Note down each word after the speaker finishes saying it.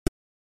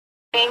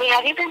Baby,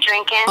 have you been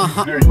drinking?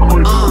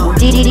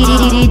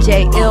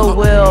 DJ Ill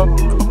Will.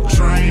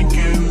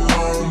 Drinking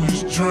on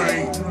this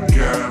drink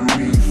got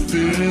me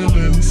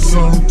feeling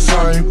some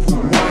type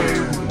of way.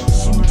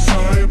 Some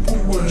type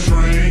of way.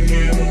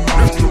 Drinking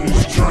on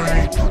this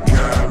drink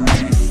got me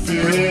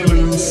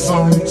feeling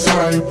some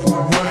type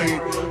of way.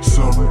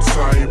 Some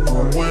type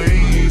of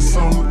way.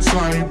 Some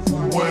type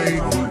of way.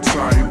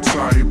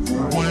 Type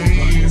of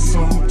way.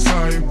 Some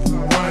type of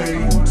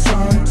way.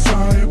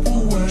 Type of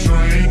way.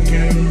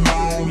 Drinking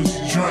on this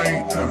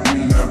drink I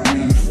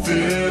mean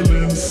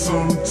feeling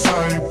some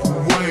type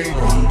of way.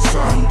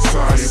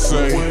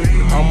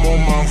 I'm on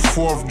my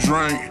fourth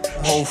drink,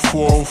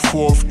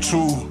 fourth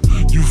too.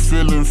 You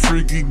feeling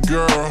freaky,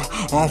 girl?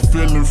 I'm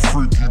feeling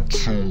freaky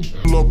too.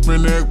 Pull up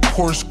in that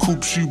Porsche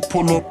coupe, she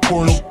pull up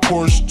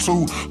Porsche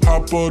too.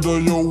 Hop out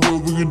of your wheel,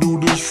 we can do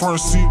this front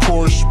seat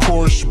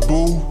Porsche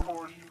boo.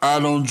 I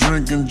don't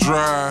drink and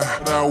drive,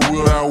 I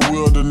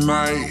will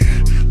tonight.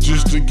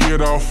 Just to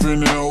get off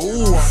in there,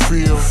 ooh,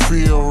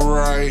 feel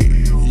right,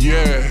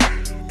 yeah.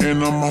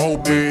 And I'm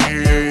hoping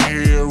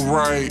head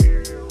right.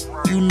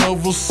 You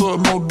never suck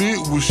no dick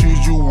with shit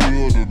you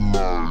will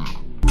tonight.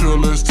 Girl,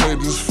 let's take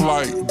this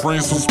flight.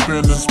 Bring some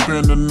spend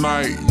the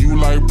night. You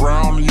like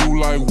brown, you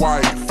like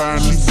white.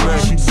 Find me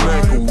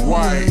black and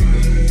white.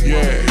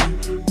 Yeah,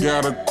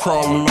 got her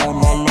crawling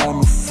on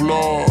the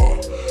floor.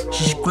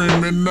 She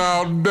screaming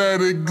out,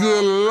 daddy,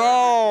 good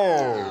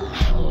Lord.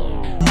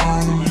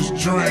 On this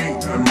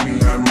drink, I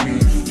mean,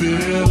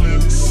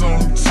 feeling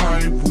some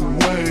type of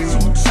way.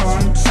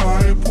 Some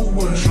type of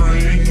way.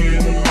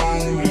 Drinking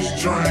on this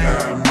drink, I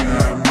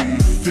mean,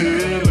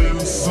 feeling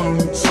some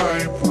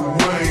type of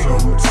way.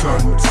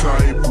 Some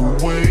type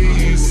of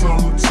way.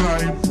 Some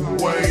type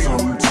of way.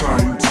 Some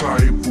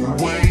type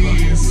of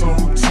way.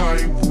 Some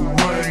type of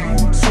way.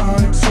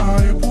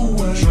 Type of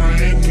way.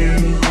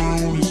 Drinking on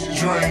this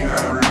drink,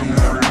 I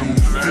mean,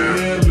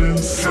 feeling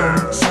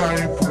some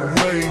type of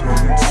way.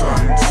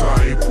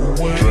 Type of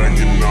way.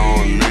 Drinking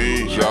on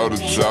lean, shout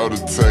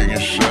taking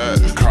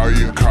shots.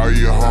 Call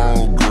your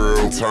home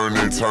girl, turn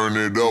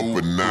it up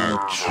a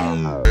notch.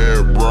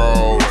 Red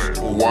bras,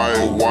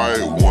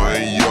 white,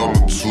 one yellow,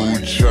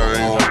 2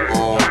 chains.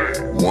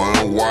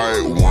 One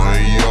white,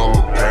 one yellow,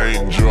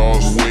 paint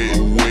jars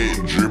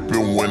wet,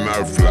 dripping when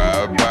I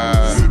fly by.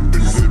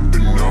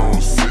 Sipping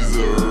on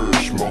scissors,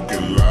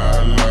 smoking la.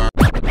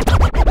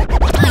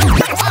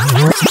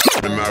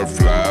 When I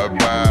fly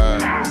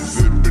by,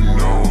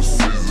 sipping on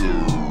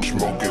scissors,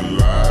 smoking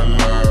la.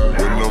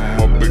 When I'm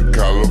up in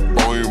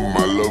California,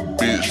 my little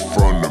bitch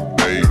from the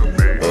Bay.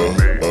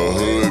 A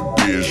hood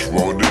bitch,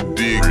 want the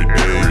dick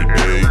every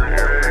day.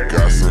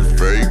 Got some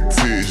fake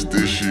tits,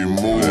 this shit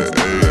move,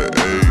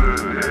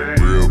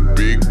 real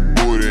big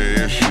booty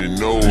and she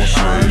know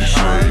shame.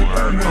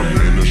 I'm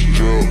in a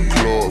strip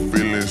club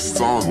feeling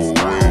something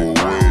way.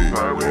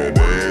 That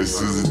ass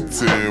is a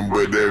 10,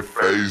 but that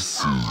face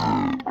is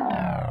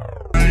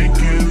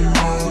Drinking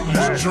on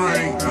this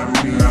drink, I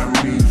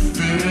mean,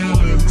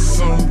 feeling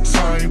some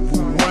type of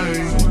way.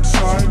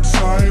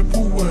 Type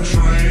of way.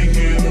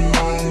 Drinking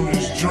on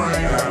this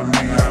drink, I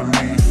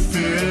mean,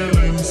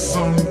 feeling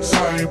some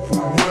type of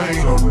way.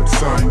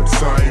 Some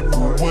type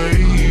of way.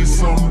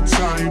 Some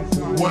type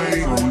of way.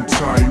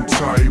 Some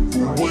type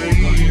of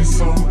way.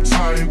 Some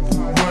type of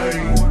way.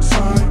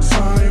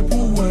 Type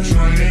of way.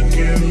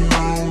 Drinking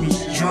on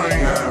this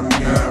drink, I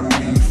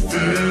mean,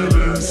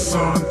 feeling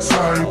some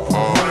type of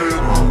way.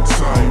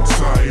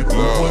 Type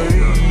of way.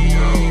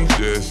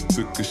 Just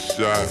took a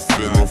shot,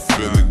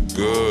 feeling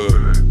good.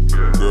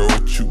 Girl,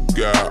 what you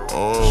got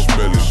on?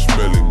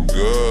 Smelling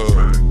good.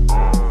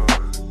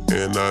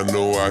 And I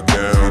know I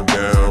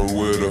down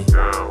with her.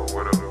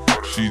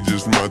 She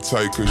just my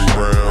type, cause she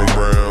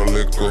brown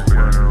liquor.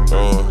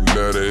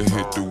 Let her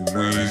hit the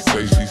weed,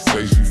 say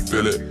she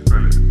feel it.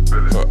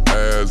 Her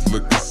ass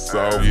looking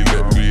soft,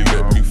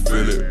 let me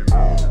feel it.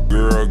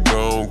 Girl,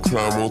 gon'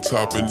 climb on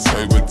top and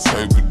table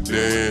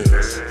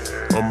dance.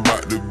 I'm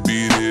about to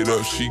beat it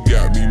up, she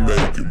got me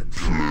making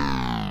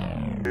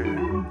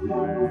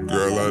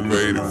Girl, I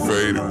made it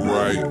faded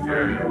right.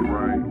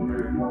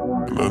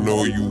 And I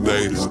know you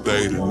made it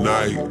stay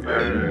tonight.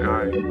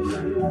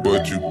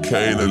 But you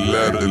can't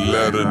let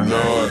her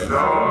know it.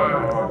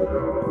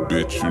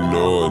 Bitch, you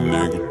know a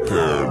nigga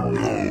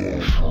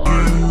paranoid.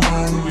 Getting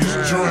on this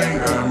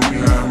drink, I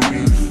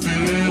mean,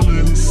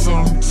 feeling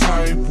some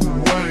type of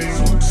way.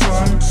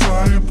 Some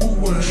type of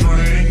way.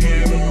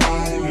 Drinking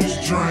on this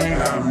drink,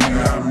 I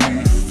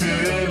mean,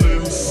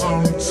 feeling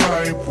some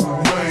type of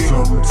way.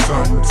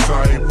 Some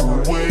type